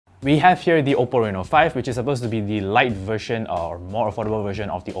We have here the OPPO Reno5, which is supposed to be the light version or more affordable version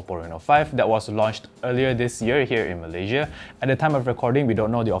of the OPPO Reno5 that was launched earlier this year here in Malaysia. At the time of recording, we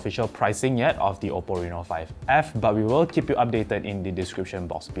don't know the official pricing yet of the OPPO Reno5 F, but we will keep you updated in the description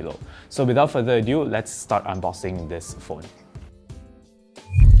box below. So without further ado, let's start unboxing this phone.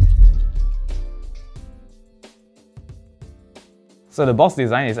 So the box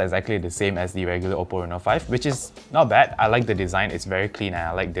design is exactly the same as the regular OPPO Reno5, which is not bad. I like the design, it's very clean and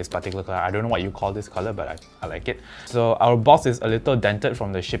I like this particular color. I don't know what you call this color, but I like it. So our box is a little dented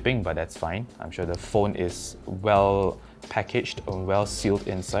from the shipping, but that's fine. I'm sure the phone is well packaged and well sealed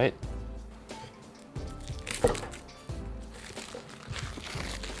inside.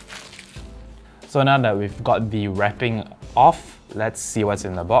 So now that we've got the wrapping off, let's see what's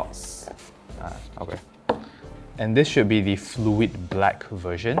in the box. Okay. And this should be the fluid black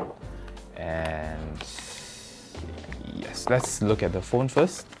version. And yes, let's look at the phone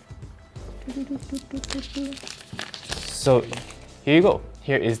first. So here you go.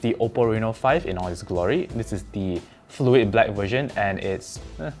 Here is the OPPO Reno5 in all its glory. This is the fluid black version and it's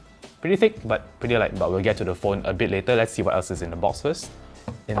pretty thick but pretty light, but we'll get to the phone a bit later. Let's see what else is in the box first.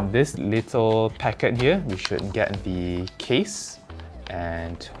 In this little packet here, we should get the case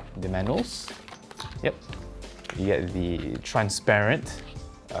and the manuals. Yep. You get the transparent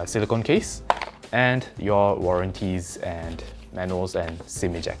silicone case and your warranties and manuals and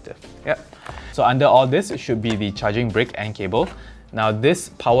SIM ejector. Yep. So under all this should be the charging brick and cable. Now this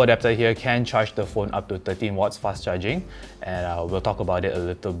power adapter here can charge the phone up to 13 watts fast charging, and we'll talk about it a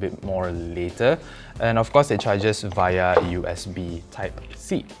little bit more later. And of course it charges via USB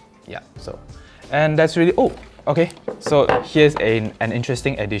Type-C. Yeah, so, and that's really, oh, okay. So here's an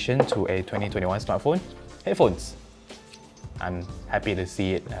interesting addition to a 2021 smartphone. Headphones. I'm happy to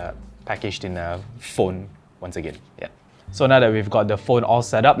see it packaged in a phone once again. Yeah. So now that we've got the phone all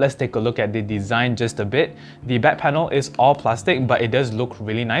set up, let's take a look at the design just a bit. The back panel is all plastic, but it does look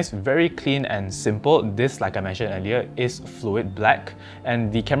really nice, very clean and simple. This, like I mentioned earlier, is fluid black,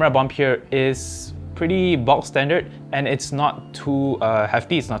 and the camera bump here is pretty box standard, and it's not too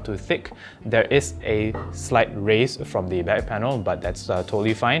hefty, it's not too thick. There is a slight raise from the back panel, but that's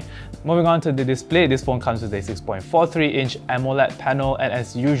totally fine. Moving on to the display, this phone comes with a 6.43-inch AMOLED panel, and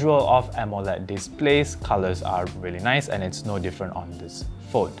as usual of AMOLED displays, colors are really nice and it's no different on this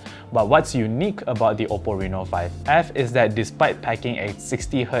phone. But what's unique about the OPPO Reno5 F is that despite packing a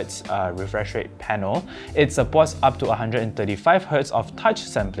 60Hz refresh rate panel, it supports up to 135Hz of touch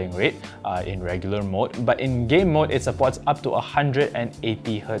sampling rate in regular mode, but in game mode it supports up to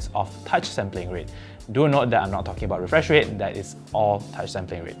 180Hz of touch sampling rate. Do note that I'm not talking about refresh rate, that is all touch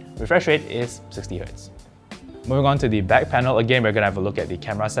sampling rate. Refresh rate is 60Hz. Moving on to the back panel, again we're going to have a look at the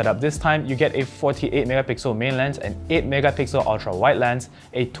camera setup. This time you get a 48 megapixel main lens, an 8 megapixel ultra wide lens,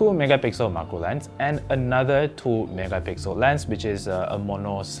 a 2 megapixel macro lens, and another 2 megapixel lens, which is a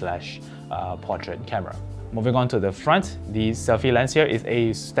mono / portrait camera. Moving on to the front, the selfie lens here is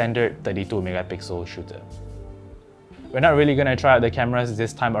a standard 32 megapixel shooter. We're not really going to try out the cameras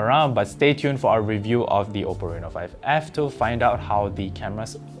this time around, but stay tuned for our review of the OPPO Reno5 F to find out how the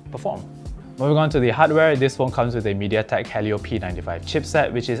cameras perform. Moving on to the hardware, this phone comes with a MediaTek Helio P95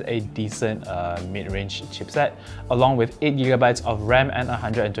 chipset, which is a decent mid-range chipset, along with 8GB of RAM and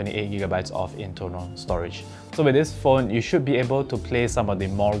 128GB of internal storage. So with this phone, you should be able to play some of the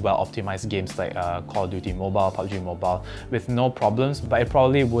more well-optimized games like Call of Duty Mobile, PUBG Mobile with no problems, but it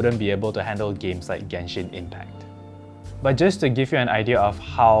probably wouldn't be able to handle games like Genshin Impact. But just to give you an idea of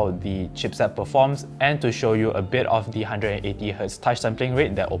how the chipset performs and to show you a bit of the 180Hz touch sampling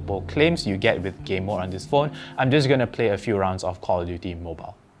rate that OPPO claims you get with game mode on this phone, I'm just going to play a few rounds of Call of Duty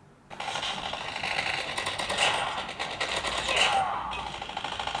Mobile.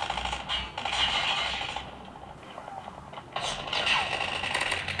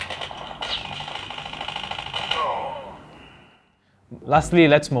 Lastly,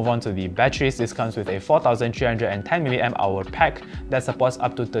 let's move on to the batteries. This comes with a 4310 mAh pack that supports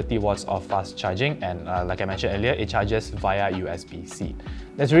up to 30 watts of fast charging, and like I mentioned earlier, it charges via USB-C.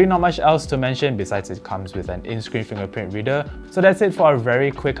 There's really not much else to mention besides it comes with an in-screen fingerprint reader. So that's it for a very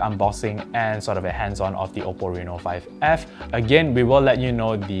quick unboxing and sort of a hands-on of the OPPO Reno5 F. Again, we will let you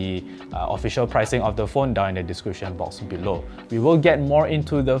know the official pricing of the phone down in the description box below. We will get more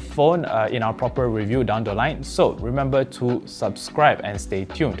into the phone in our proper review down the line, so remember to subscribe and stay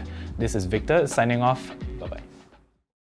tuned. This is Victor signing off. Bye-bye.